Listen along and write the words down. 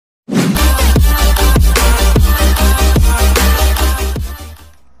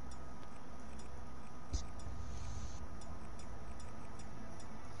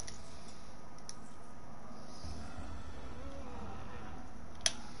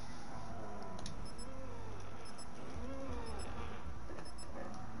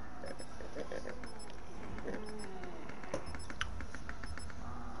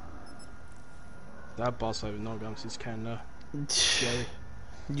That boss with no guns is kinda scary.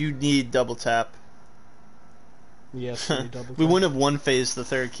 You need double tap. Yes, you need double tap. We wouldn't have one phase the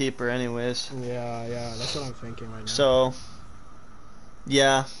third keeper anyways. Yeah, that's what I'm thinking right now. So,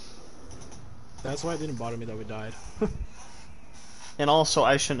 yeah. That's why it didn't bother me that we died. And also,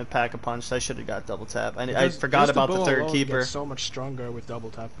 I shouldn't have pack-a-punched. I should have got double tap. I forgot just about the bow third alone keeper. gets so much stronger with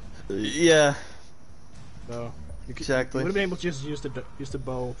double tap. Yeah. So Exactly. You would have been able to just use the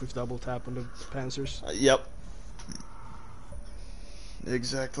bow with double tap on the panzers. Yep.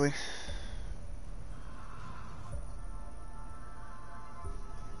 Exactly.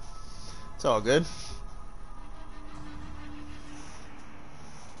 It's all good.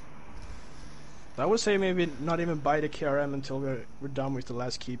 I would say maybe not even buy the KRM until we're done with the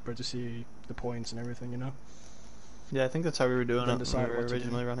last keeper to see the points and everything, you know? Yeah, I think that's how we were doing it when decide we were what to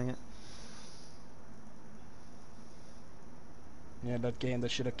originally do. running it. Yeah, that game that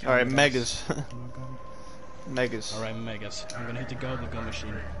should have Alright, Megas. Oh my god. Megas. Alright, Megas. I'm gonna hit the golden gun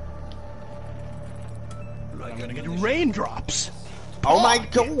machine. I'm gonna get raindrops! Oh my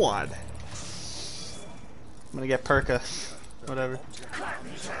god! I'm gonna get Perka. Whatever.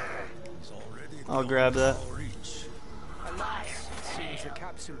 I'll grab that. Alas, seems the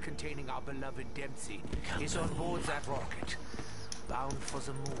capsule containing our beloved Dempsey is on board that rocket, bound for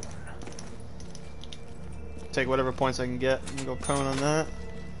the moon. Take whatever points I can get and go prone on that.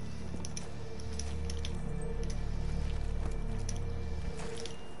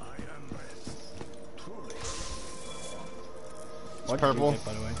 It's purple.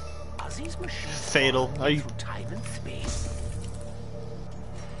 By the way. Are these machines Fatal. Are you? through time and space?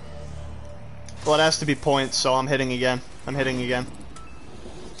 Well, it has to be points, so I'm hitting again. I'm hitting again.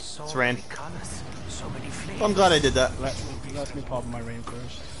 So It's rain. many colors, so many flavors. Well, I'm glad I did that. Let me pop my rain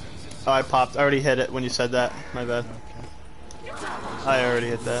first. Oh, I popped. I already hit it when you said that. My bad. Okay. I already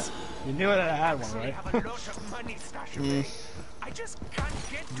hit that. You knew that I had one, right? Have a lot of money stashed away. I just can't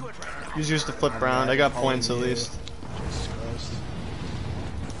get to it right now. Just use the flip round. I got points at least. Jesus Christ.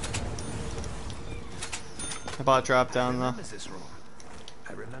 I bought drop down though. Remembers this room.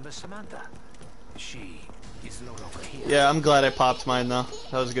 I remember Samantha. She is no longer here. Yeah, I'm glad I popped mine though.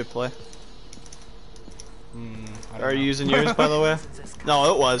 That was a good play. I don't Are you know. using yours, by the way?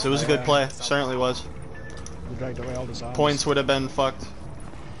 No, it was. It was a good play. Certainly was. You dragged away all the zombies. Points would have been fucked.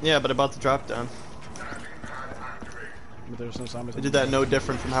 Yeah, but about the drop down. But there's no zombies. I did that no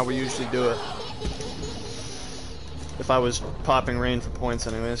different from how we usually do it. If I was popping rain for points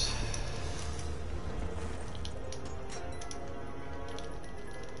anyways.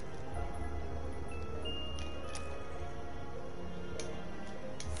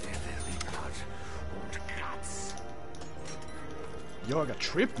 Yo, I got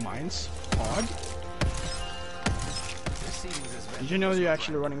trip mines. Hog. Did you know you're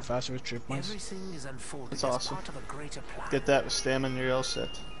actually running faster with trip mines? Everything is unfolding That's as awesome. part of a greater plan. Get that with stamina, you're all set.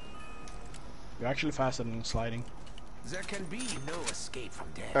 You're actually faster than sliding. There can be no escape from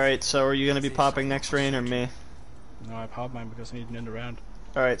death. Alright, so are you going to be popping next rain or me? No, I popped mine because I need to end the round.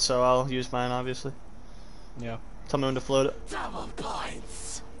 Alright, so I'll use mine obviously. Yeah. Tell me when to float it. Double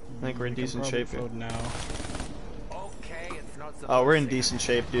points. I think we're in We can decent probably shape here. float now. Okay, it's not the Oh, we're in first thing. decent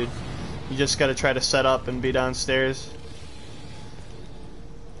shape, dude. You just gotta try to set up and be downstairs.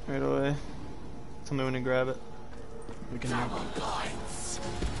 Right away. Tell me when to grab it. We can Points.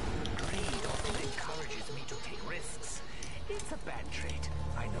 Greed often encourages me to take risks. It's a bad trait,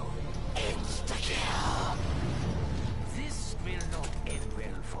 I know. Insta-kill. This will not end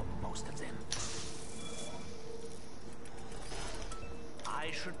well for most of them.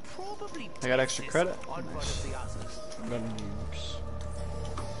 I should probably I got extra test credit. this on one Nice. of the others. gun nukes.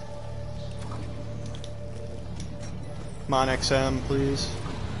 Come on, XM, please.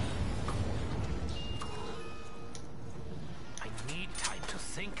 I need time to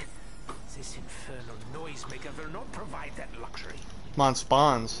think. This infernal noisemaker will not provide that luxury. Come on,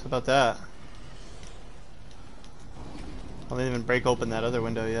 spawns. How about that? I didn't even break open that other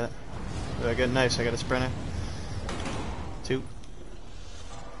window yet. Did I get nice? I got a sprinter. 2.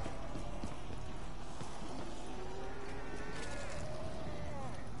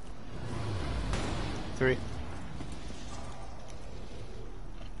 Three.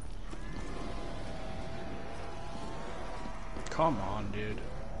 Come on, dude.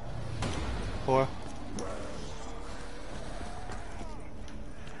 4.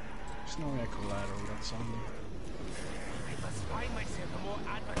 There's no way I collateral that zombie. I must find myself a more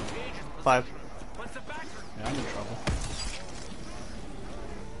advantageous 5. position. Once the battery Yeah, I'm in trouble.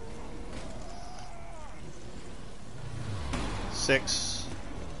 6. 5.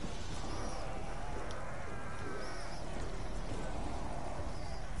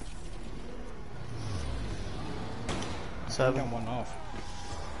 7. got one off.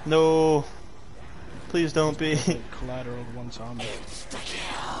 No. Please don't be. Collateral one zombie.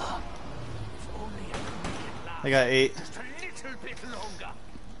 I got 8. Just a little bit longer.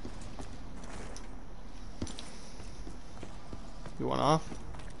 You want off?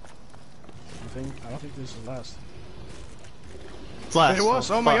 I don't think this is last. It's last. It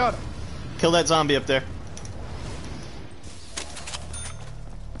was. Oh my fuck. god. Kill that zombie up there.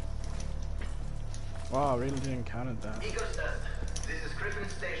 Wow, I really didn't count that. This is Griffin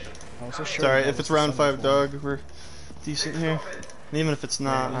Station. I was so sure. Sorry, that if was it's the round 5 7th one. dog, we're decent here. And even if it's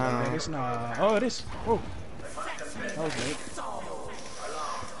not, I don't know. It's not. Oh, it is. Oh. That was great.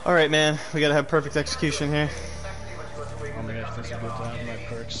 Alright, man. We gotta have perfect execution here. Oh my gosh, this is good to have my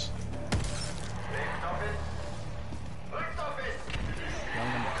perks. I'm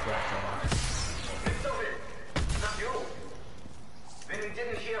gonna crack that off.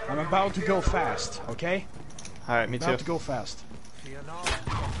 I'm about to go fast, okay? Alright, me too. About to go fast. Fear not.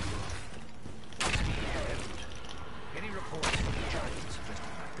 Any reports from the giants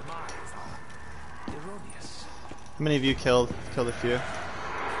suggesting my demise are erroneous. How many of you killed? Killed a few.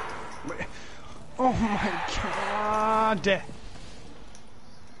 Oh my god!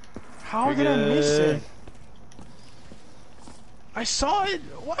 How You're did I miss good. it? I saw it!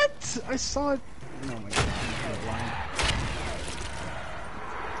 What? I saw it. Oh my god, I'm blind.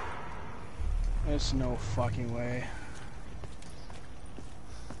 There's no fucking way.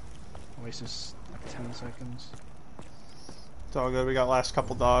 Wasted like 10 seconds. It's all good. We got last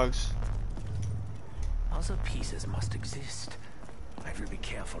couple dogs. Other pieces must exist. I will be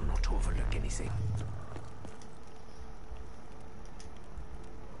careful not to overlook anything.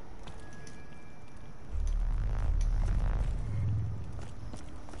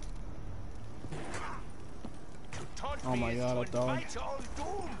 Oh my god, a dog.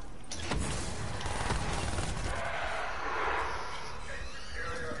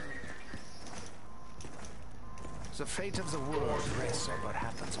 The fate of the world rests on what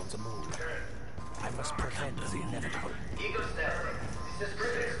happens on the moon. I must prevent the inevitable. Eagle Station. This is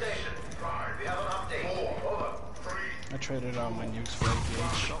Griffin Station. We have an update. Over. I traded out my nukes for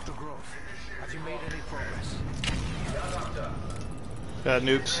APH. Dr. Grove, have you made any progress? Got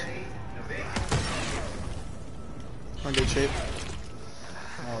nukes. We're in good shape.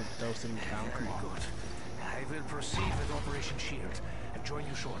 Oh, those didn't count. Come on. Good. I will proceed with Operation Shield and join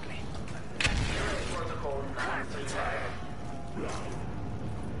you shortly. Protocol 935. No.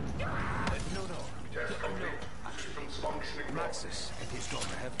 Maxis and his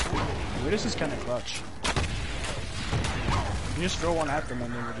daughter have Wait, this is kind of clutch. You just throw one at them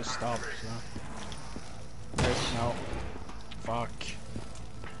and then we just stop. So. No. Fuck.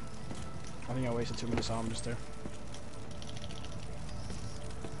 I think I wasted too many zombies there.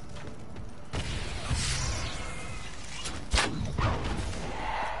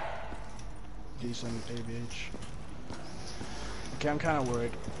 Decent ABH. Okay, I'm kind of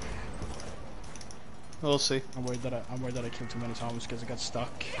worried. We'll see. I'm worried that I killed too many zombies because I got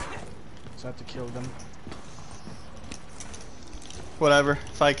stuck. So I have to kill them. Whatever.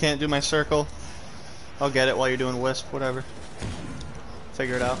 If I can't do my circle, I'll get it while you're doing wisp. Whatever.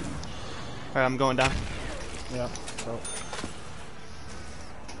 Figure it out. Alright, I'm going down. Yeah. So.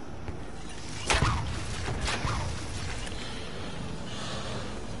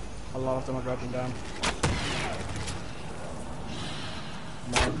 A lot of them are dropping down.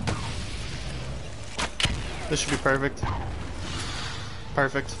 More. This should be perfect.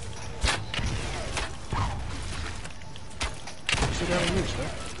 Perfect. So they have nukes,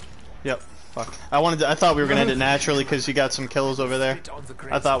 right? Yep. Fuck. I thought we were gonna end it naturally because you got some kills over there.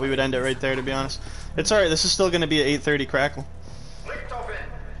 I thought we would end it right there, to be honest. It's alright. This is still gonna be an 8:30 crackle. Richtofen,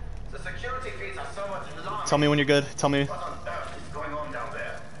 the security feeds are somewhat long. Tell me when you're good. Tell me. What on earth is going on down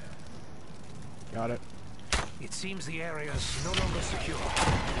there? Got it. It seems the area is no longer secure.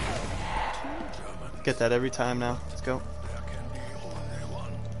 Get that every time now. Let's go.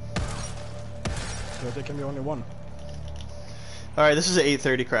 So there can be only one. Alright, this is an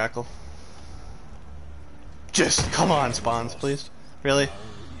 8:30 crackle. Just come on, spawns, please. Really?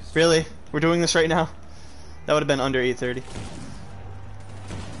 Really? We're doing this right now? That would have been under 8:30.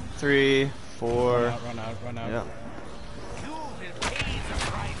 3, 4. Run out, run out. Yeah. You will pay the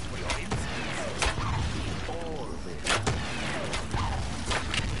price for your insolence. All of it.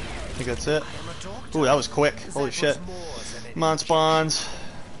 I think that's it. I'm a doctor. Ooh, that was quick. Holy That shit. was more than an Come on, spawns.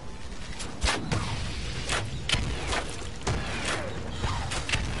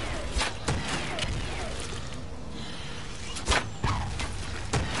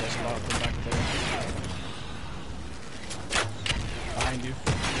 There's a lot of them back there. Behind you.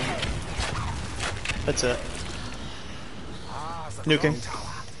 That's it. Nuking.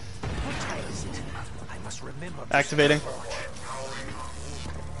 What time is it? I must remember. Activating.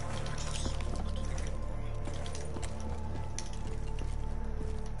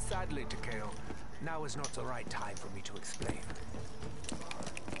 Sadly, Takeo, now is not the right time for me to explain.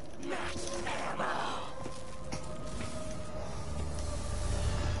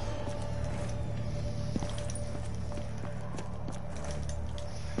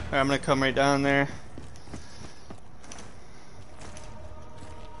 Alright, I'm gonna come right down there.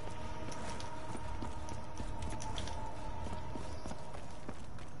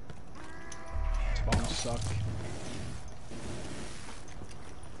 Spawns suck.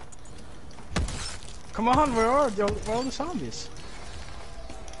 Come on, where are all the zombies?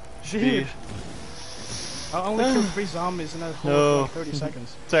 Dude. I only killed 3 zombies in that whole No. like 30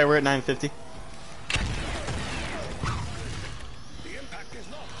 seconds. Sorry, we're at 950.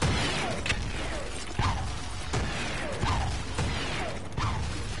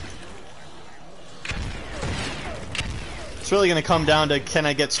 It's really gonna come down to, can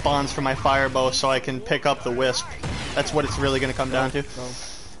I get spawns for my fire bow so I can pick up the wisp. That's what it's really gonna come down to.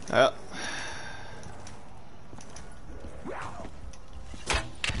 That's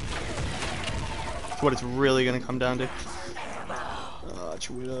what it's really gonna come down to. Oh,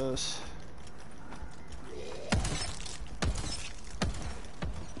 Chuitos.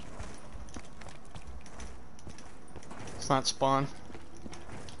 It's not spawn.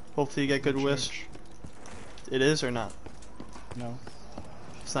 Hopefully you get good wisp. It is or not? No,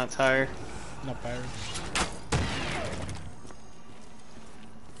 It's not tire. not bad.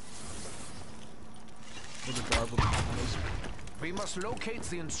 With the garble. We must locate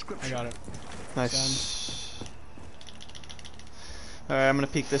the I inscription. got it. Nice. Alright, I'm gonna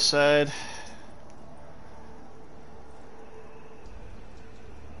peek this side.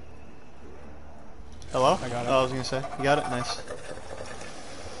 Hello? I got it. Oh, I was gonna say. You got it? Nice.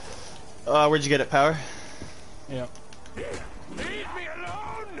 Where'd you get it, Power? Yeah, Leave me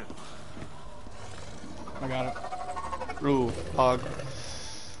alone! I got it. Ooh, hog.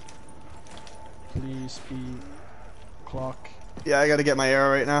 Please be clock. Yeah, I gotta get my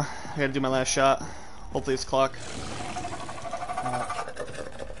arrow right now. I gotta do my last shot. Hopefully it's clock.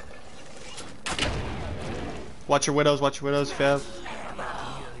 Watch your widows if you have.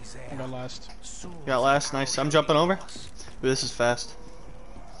 I got last. You got last, nice. I'm jumping over. Ooh, this is fast.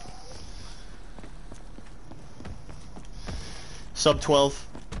 Sub 12.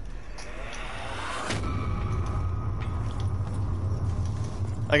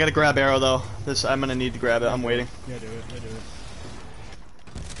 I gotta grab arrow though. This I'm gonna need to grab it. I'm waiting. Yeah, do it. Yeah, do it.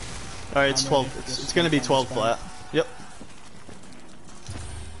 Alright, it's I'm 12. ready. It's gonna be 12 flat. Yep.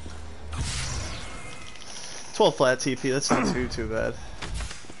 12 flat TP. That's not too bad.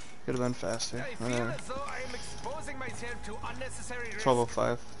 Could have been faster. I feel Whatever. as though I am exposing myself to unnecessary risk.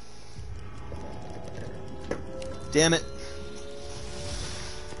 12:05. Damn it.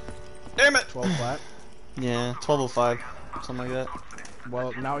 Damn it. 12 flat. Yeah, 12:05. Something like that.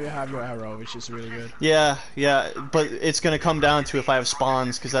 Well, now you have your arrow, which is really good. Yeah, but it's gonna come down to if I have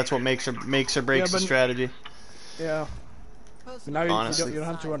spawns, because that's what makes or breaks Yeah, the but- strategy. Yeah. But now you Honestly. don't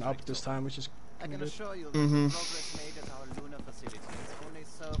have to run up this time, which is I can good. assure you that Mhm. the progress made at our lunar facilities only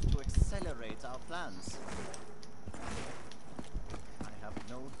serve to accelerate our plans. I have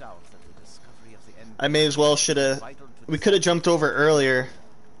no doubt that the discovery of the end. I may as well shoulda. We could have jumped over earlier.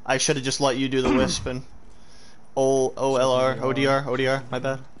 I should have just let you do the wisp and ODR. My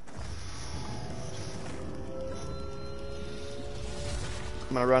bad.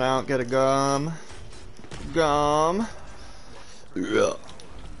 I'm gonna run out, get a gum. Yeah.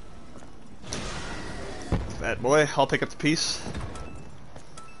 Bad boy, I'll pick up the piece.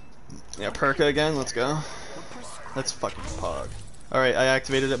 Yeah, Perka again, let's go. That's fucking pog. Alright, I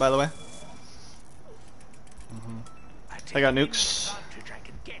activated it by the way. I got nukes. Advantage I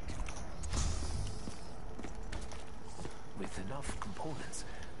can get. With enough components,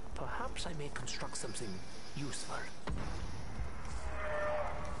 perhaps I may construct something useful.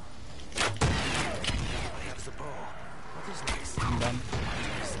 I have the bow. What is next? I'm done.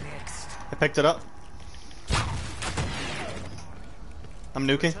 What is next? I picked it up. I'm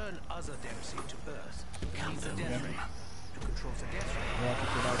nuking. Turn other Dempsey to Earth. Count the death ray. To control the death ray. Rocket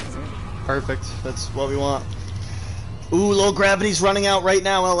without me. Perfect. That's what we want. Ooh, low gravity's running out right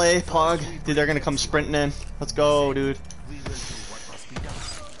now, LA. Pog. Dude, they're gonna come sprinting in. Let's go, dude. We will do what must be done.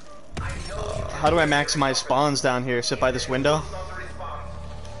 How do I maximize spawns down here? Sit by this window?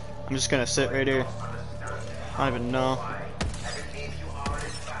 I'm just gonna sit right here. I don't even know.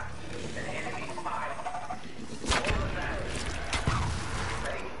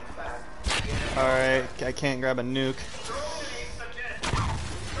 Alright, I can't grab a nuke.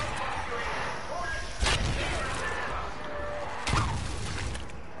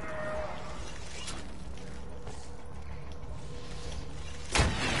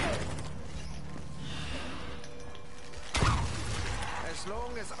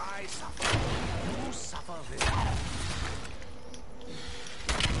 as I suffer, you suffer with me.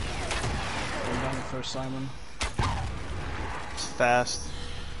 Going down the first Simon. It's fast.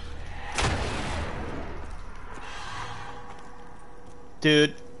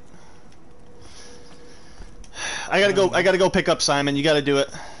 Dude. I gotta go pick up Simon. You gotta do it.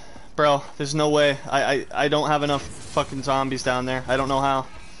 Bro, there's no way. I don't have enough fucking zombies down there. I don't know how.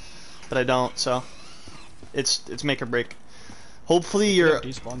 But I don't, so it's make or break. Hopefully you're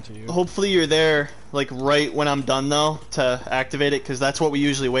there like right when I'm done though to activate it, because that's what we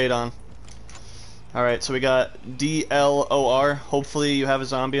usually wait on. Alright, so we got DLOR. Hopefully you have a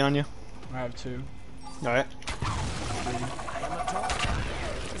zombie on you. I have 2. Alright.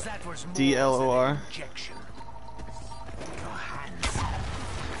 That was more DLOR. than an injection. Your hands.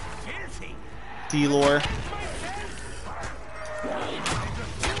 Filthy. D-lore.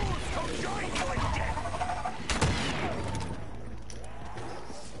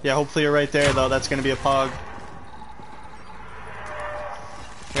 Yeah, hopefully you're right there though. That's gonna be a pog.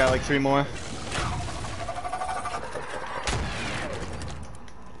 Got like 3 more.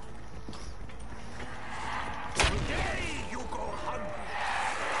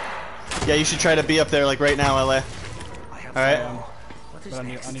 Yeah, you should try to be up there like right now, LA. Alright. But I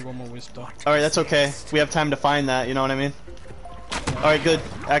need one more wisp though. Alright, that's okay. We have time to find that, you know what I mean? Alright, good.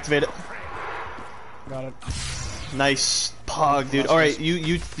 Activate it. Got it. Nice. Pog, dude. Alright,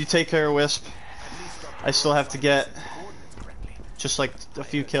 you take care of Wisp. I still have to get just like a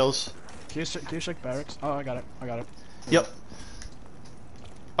few kills. Can you check barracks? Oh, I got it. I got it. Yep.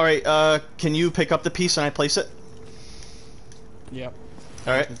 Alright, can you pick up the piece and I place it? Yep.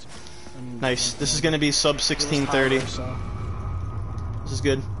 Alright. Nice. This is gonna be sub 1630. This is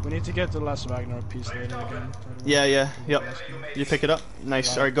good. We need to get the last Wagner piece later again. Yeah, yep. You pick it up?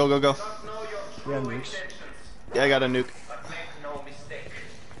 Nice. Alright, go. We have nukes. Yeah, I got a nuke.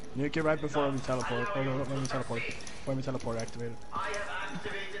 Nuke it right before we teleport. Or when we teleport. When we teleport, activate it.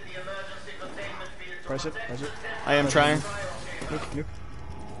 Press it. I am trying. Nuke.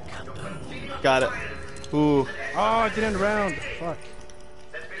 Got it. Ooh. Oh, it didn't round. Fuck.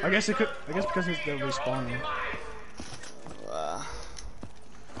 I guess because they're respawning.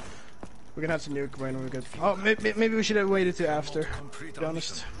 We're gonna have to nuke when we're good. Oh, maybe we should have waited till after. To be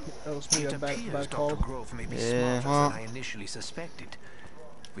honest, that was maybe a bad call. Yeah, well. I initially suspected.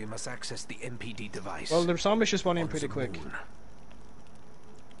 We must access the MPD device. Well, the zombies should spawn in pretty quick.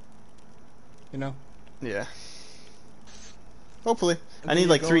 You know. Yeah. Hopefully. I need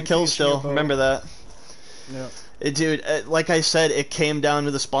like 3 kills still. Remember that. Yeah. Dude, like I said, it came down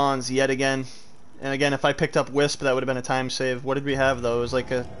to the spawns yet again. And again, if I picked up Wisp, that would have been a time save. What did we have though? It was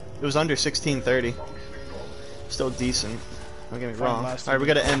like it was under 1630. Still decent. Don't get me wrong. Alright, we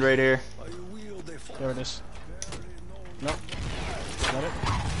gotta end right here. There it is. Nope. Got it.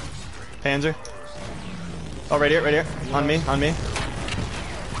 Panzer. Oh, right here. Yeah. On me.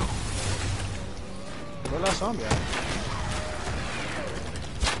 Where last zombie at?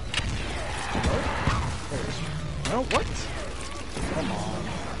 There it is. No, what? Come on.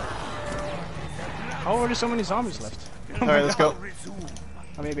 How are there so many zombies left? Alright, let's go.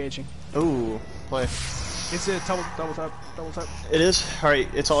 I'm ABHing. Ooh, play. It's a double tap. It is? Alright,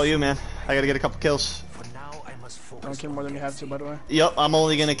 it's all you, man. I gotta get a couple kills. For now, I must focus. Don't kill more than you have to, by the way. Yep, I'm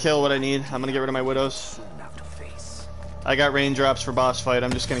only gonna kill what I need. I'm gonna get rid of my widows. I got raindrops for boss fight.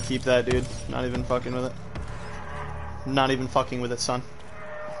 I'm just gonna keep that, dude. Not even fucking with it. Not even fucking with it, son.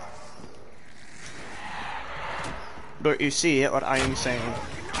 But you see what I am saying.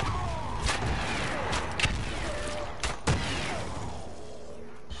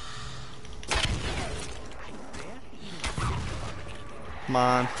 Come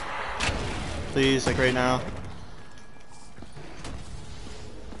on. Please, like right now.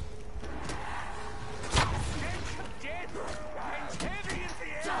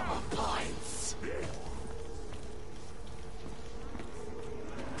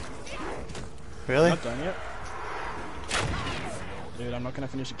 Really? Not done yet. Dude, I'm not gonna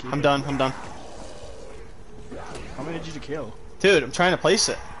finish the key. I'm done. How many did you kill? Dude, I'm trying to place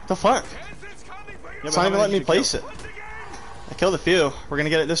it. What the fuck? Yeah, It's not even letting me place it. I killed a few. We're gonna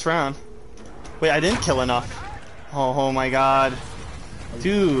get it this round. Wait, I didn't kill enough. Oh my god.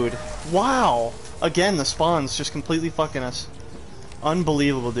 Dude. Wow. Again, the spawn's just completely fucking us.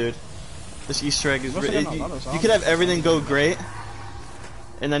 Unbelievable, dude. This Easter egg is... You could have everything go great,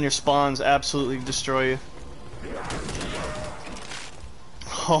 and then your spawns absolutely destroy you.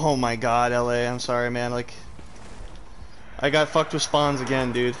 Oh my god, LA. I'm sorry, man. Like, I got fucked with spawns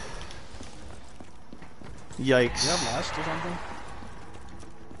again, dude. Yikes. Do you have last or something?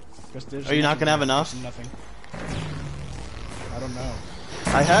 Are you not gonna have enough? Nothing. I don't know.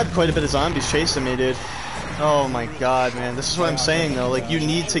 I had quite a bit of zombies chasing me, dude. Oh my god, man. This is what I'm saying, though. Like, you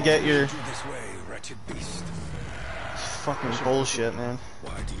need to get your... This way, wretched beast. Fucking bullshit, man.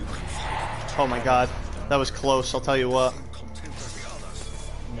 Why do you confide Oh my god. That was close, I'll tell you what. in contemporary others?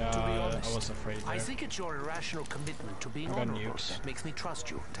 Yeah, I was afraid I there. think it's your irrational commitment to being I got honorable nukes. that makes me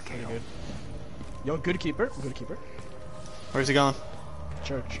trust you, Pretty Takeo. good. Yo, good keeper. Good keeper. Where's he going?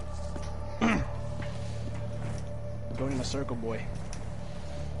 Church. Going in a circle, boy.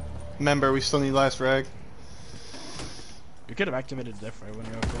 Remember, we still need last rag. You could have activated death ray when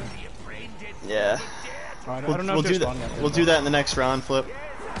you're up there. Yeah. Oh, I don't know We'll if do there's that. one yet. We'll do that in the next round, Flip.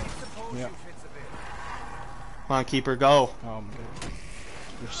 Yeah. Come on, keeper, go. Oh my god.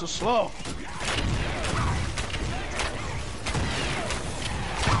 You're so slow.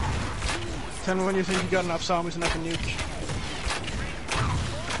 Tell me when you think you got enough zombies and I can nuke.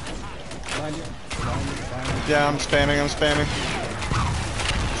 Find you. Find you. Yeah, I'm spamming.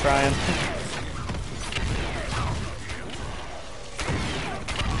 Trying.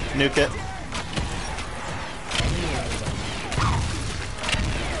 Nuke it.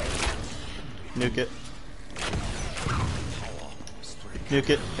 Nuke it. Nuke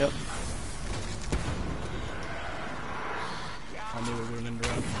it. Yep. I knew we wouldn't end the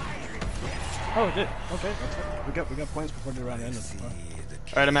round. Oh, it did. Okay, that's it. We got points before the round ended.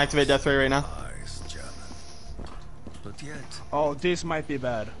 Alright, I'm activate death ray right now. Eyes, German. But yet, Oh, this might be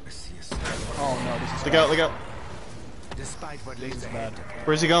bad. I see a star. Oh no, this is Look bad. out, look out. Despite what This lays is ahead, bad. Takeo,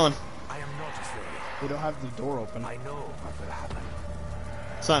 Where's he going? I am not afraid. We don't have the door open. I know what will happen.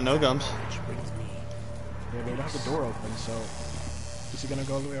 It's not no gums. Which brings me. Yeah, we don't have the door open, so... Is he gonna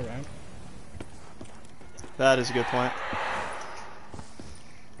go all the way around? That is a good point.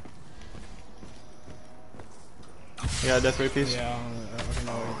 You got a death ray piece? Yeah, I don't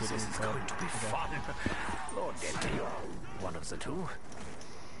know if he This didn't is fall. going to be fun. Lord Delteo, one of the two.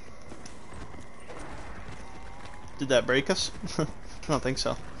 Did that break us? I don't think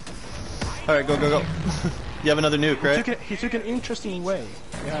so. Alright, go, go, go. You have another nuke, right? He took an interesting way.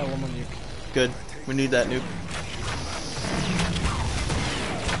 Yeah, one more nuke. Good. We need that nuke.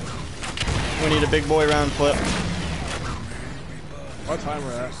 We need a big boy round, Flip. What time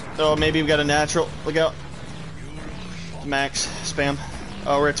we're at? Oh, maybe we got a natural. Look out. Max, spam.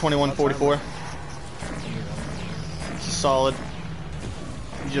 Oh, we're at 21:44. Solid.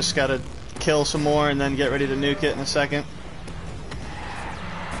 You just gotta kill some more and then get ready to nuke it in a second.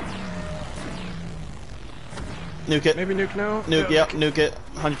 Nuke it. Maybe nuke now? Nuke, yep, nuke it.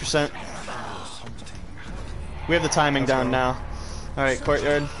 100%. We have the timing down now. Alright,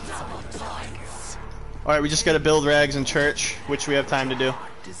 courtyard. Alright, we just gotta build rags in church, which we have time to do.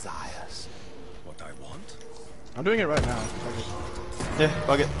 Desires. What I want? I'm doing it right now. Yeah,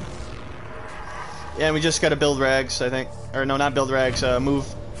 fuck it. Yeah, and we just gotta build rags, I think. Or no, not build rags, move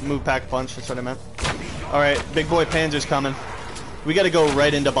pack punch, that's what I meant. Alright, big boy Panzer's coming. We gotta go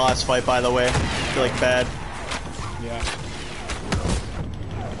right into boss fight, by the way. I feel like bad. Yeah.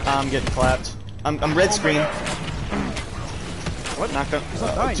 I'm getting clapped. I'm red screen. What? Not gonna. He's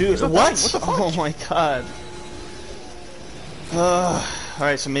not dying. Dude, He's not what? dying. What the fuck? Oh my god.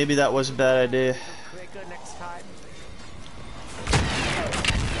 Alright, so maybe that was a bad idea. Quicker next time.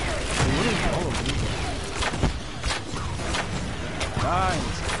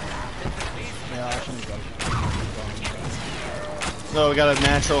 Nice. Yeah, I shouldn't go. No, we got a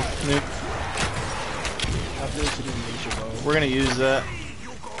natural nuke. After this, he didn't reach your bow. We're gonna use that.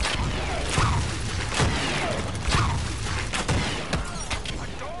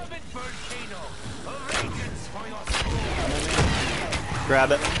 Dormant volcano. A radiance for your soul.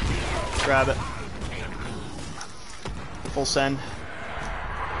 Grab it. Grab it. Full send.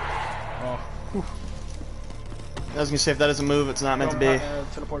 Oh. Whew. I was gonna say if that doesn't move, it's not meant to be.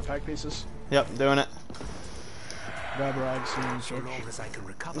 Teleport pack pieces. Yep, doing it. Grab rags and So church. long as I can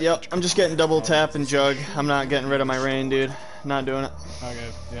recover. Yep, I'm just getting double tap and jug. I'm not getting rid of my rain, dude. Not doing it.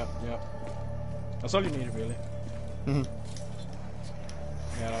 Okay, yep. That's all you need, really. Mhm.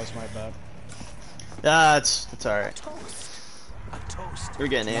 Yeah, that was my bad. Ah, it's alright. Toast. A toast. We're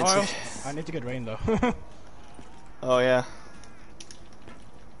getting Oh, antsy. I need to get rain, though. Oh yeah.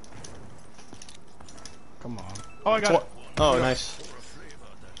 Come on. Oh, I got it. Oh, nice.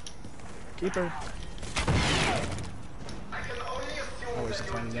 Keeper. I can only assume I wasted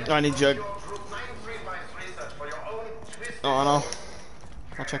time there. Oh, I need jug. Group 935's research for your own twisted... Oh, and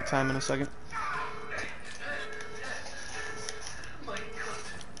I'll check time in a second. My God.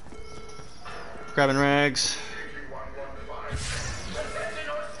 Grabbing rags.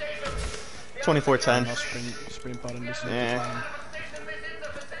 24:10. No sprint button this Yeah. time. Station within the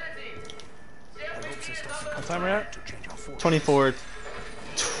vicinity. I hope this doesn't What time are we at? to change our force. 24.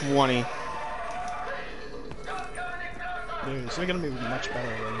 20. Dude, it's gonna be much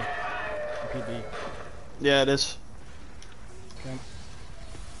better than PB. Yeah, it is. Okay.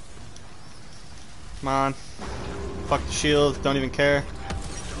 Come on. Fuck the shield. Don't even care.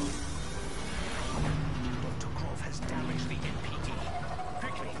 Dr. Grove has damaged the NPD.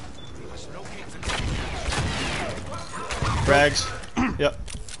 Quickly, we must locate the Frags. Yep.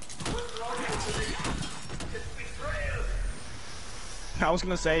 I was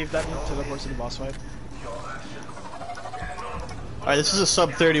gonna save that teleports to the boss fight. Alright, this is a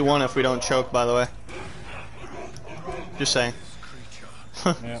sub 31 if we don't choke, by the way. Just saying.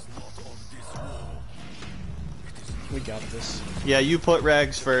 Yeah. We got this. Yeah, you put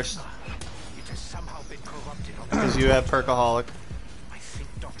Rags first. It has somehow been corrupted. Because you have Perkaholic. I think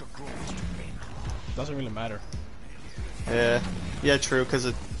Dr. Grove is to blame. Doesn't really matter. Yeah. Yeah, true, because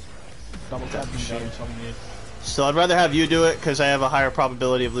it... Double tap and down is all you need. So I'd rather have you do it, because I have a higher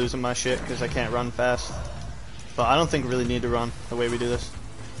probability of losing my shit, because I can't run fast. But I don't think we really need to run the way we do this.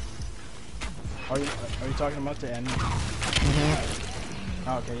 Are you talking about the end? Mm-hmm.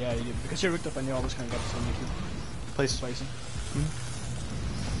 Oh, okay, yeah, because you're rigged up and you're always gonna get the same placing.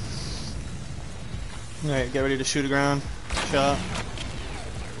 Alright, get ready to shoot a ground. Shot.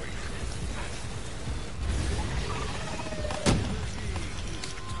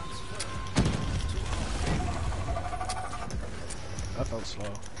 That felt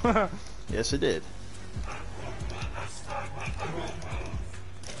slow. Yes, it did.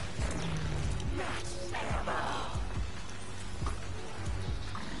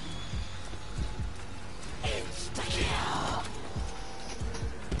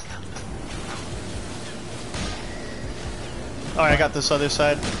 Alright, I got this other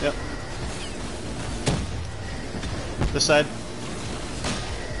side. Yep. This side.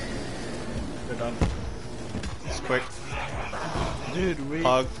 They're done. It's quick. Dude, we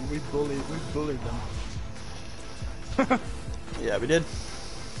bullied them. Yeah, we did.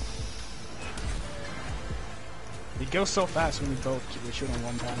 It goes so fast when we shoot on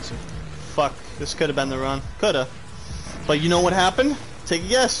one panzer. Fuck, this could have been the run. Coulda. But you know what happened? Take a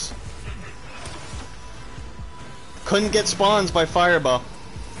guess. Couldn't get spawns by fireball.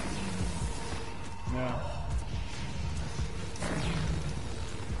 Yeah.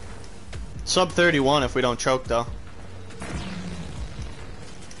 Sub 31 if we don't choke though.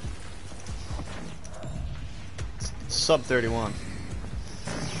 Sub 31.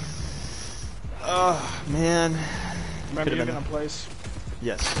 Oh man. Remember you're gonna place?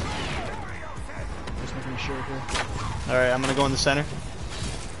 Yes. Just making sure here. Alright, I'm gonna go in the center.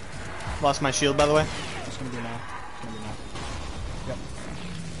 Lost my shield by the way. It's gonna be now. It's gonna be now. Yep.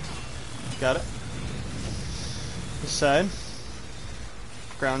 Got it. This side.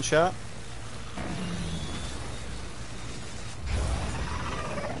 Ground shot.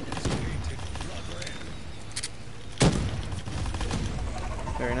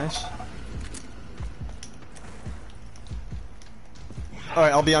 Very nice.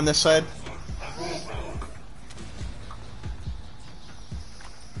 Alright, I'll be on this side.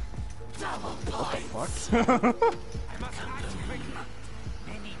 Fuck.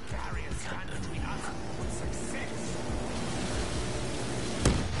 Many barriers stand between us and success.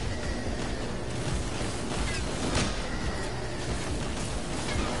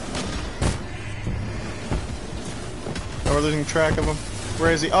 Oh, we're losing track of him.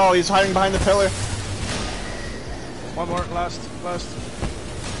 Where is he? Oh, he's hiding behind the pillar. One more, last.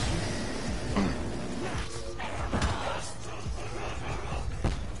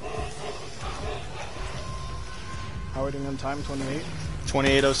 How are we doing on time? 28?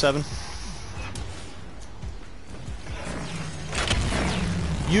 28:07.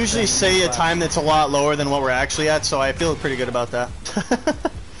 Usually say a time that's a lot lower than what we're actually at, so I feel pretty good about that.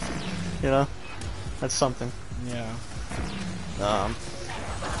 You know? That's something. Yeah.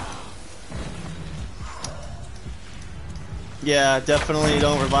 Yeah, definitely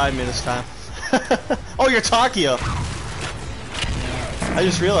don't revive me this time. Oh, you're Takio! I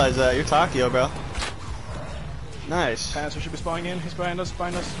just realized that. You're Takio, bro. Nice. Panzer should be spawning in. He's behind us,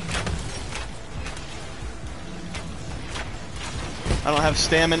 I don't have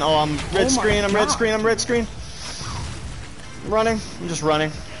stamina. Oh, I'm red Oh my screen, I'm red God. screen, I'm red screen. I'm running. I'm just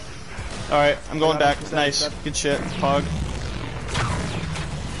running. Alright, I'm going back. Nice. Good shit. Pog.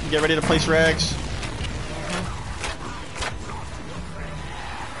 Get ready to place rags.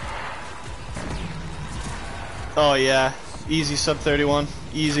 Oh yeah. Easy sub 31.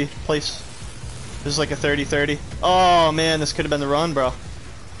 Easy. Place. This is like a 30-30. Oh man, this could have been the run, bro.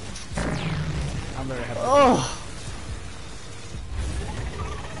 I'm very happy. Oh.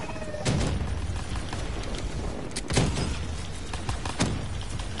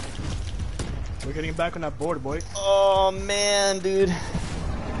 We're getting back on that board, boy. Oh man, dude.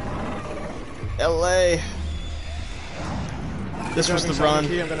 LA. This was the run.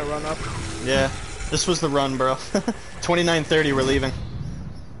 I'm gonna run up. Yeah, this was the run, bro. 29:30, we're leaving.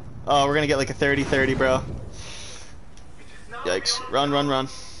 Oh, we're gonna get like a 30-30, bro. Yikes. Run, run, run.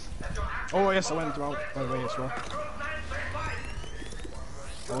 Oh, yes, I went wrong by the way as well.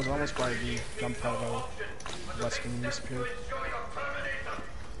 I was almost by the jump pad of Western disappeared.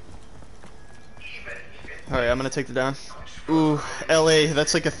 Alright, I'm gonna take the down. Ooh, LA,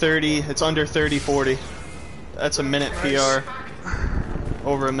 that's like a 30. It's under 30-40. That's a minute PR.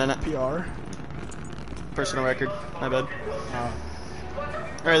 Over a minute. PR? Personal record. My bad.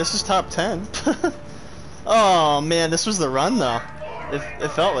 Alright, this is top 10. Oh man, this was the run though. It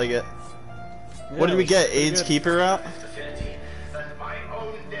felt like it. Yeah, What did we get? AIDS good. keeper out?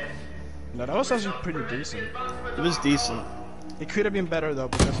 No, that was actually pretty decent. It was decent. It could have been better though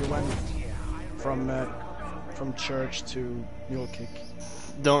because we went from church to mule kick.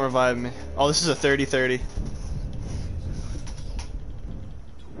 Don't revive me. Oh, this is a 30-30.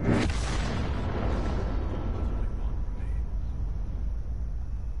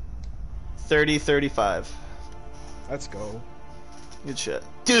 $30-35. Let's go. Good shit.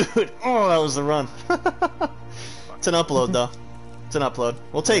 Dude! Oh, that was the run. It's an upload, though. It's an upload.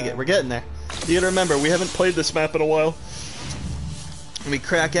 We'll take it. We're getting there. You gotta remember, we haven't played this map in a while. And we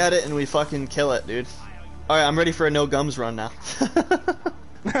crack at it and we fucking kill it, dude. Alright, I'm ready for a no gums run now.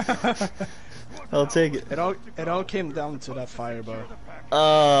 I'll take it. It all came down to that fire bar.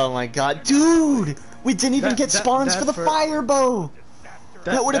 Oh my god. Dude! We didn't even get spawns for the fire bow!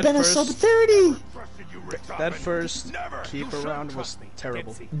 That would have been a sub 30! That first keep around was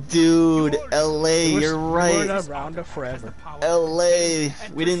terrible. Dude, LA, you're right. We're around forever. LA,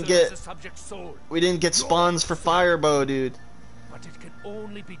 we didn't get spawns for Firebow, dude. But it can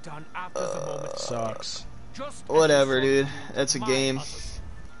only be done after the moment. Sucks. Whatever, dude. That's a game.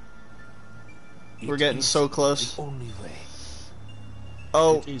 We're getting so close. Only way.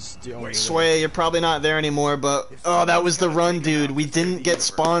 Oh, Is the only way. Sway, you're probably not there anymore, but oh, that was the run, dude. We didn't get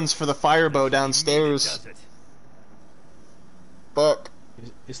spawns for the Firebow downstairs. Fuck.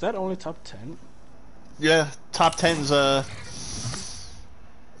 Is that only top 10? Yeah, top 10's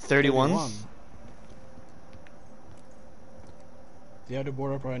 31. Do you have the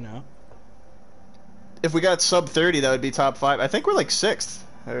board up right now? If we got sub 30, that would be top 5. I think we're like 6th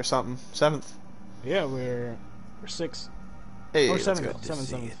or something. 7th. Yeah, we're 6. Hey, Or let's 7. go.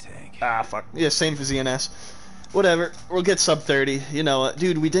 7. Ah, fuck. Yeah, same for ZNS. Whatever. We'll get sub 30. You know what?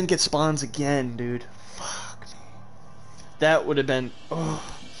 Dude, we didn't get spawns again, dude. Fuck me. That would have been... Oh.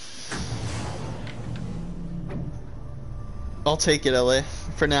 I'll take it, LA.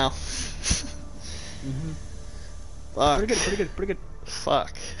 For now. Fuck. Pretty good.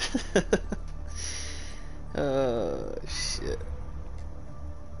 Fuck. Oh, shit.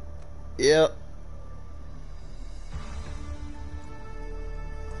 Yep.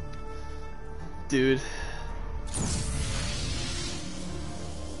 Dude.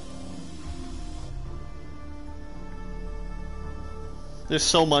 There's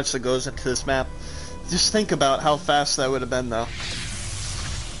so much that goes into this map. Just think about how fast that would have been, though.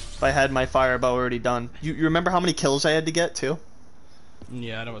 If I had my Firebow already done. You remember how many kills I had to get, too?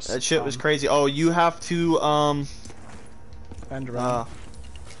 Yeah, that was... That shit was crazy. Oh, you have to, And around.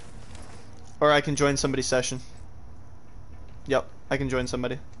 or I can join somebody's session. Yep, I can join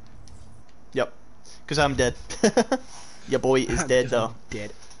somebody. Yep. Because I'm dead. Your boy is dead, though.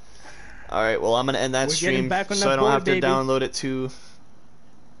 Dead. Alright, well, I'm going to end that We're getting stream back on so that I don't board, have to baby. download it too...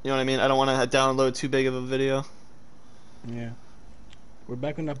 You know what I mean? I don't want to download too big of a video. Yeah. We're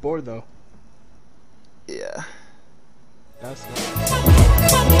back on that board, though. Yeah. That's it.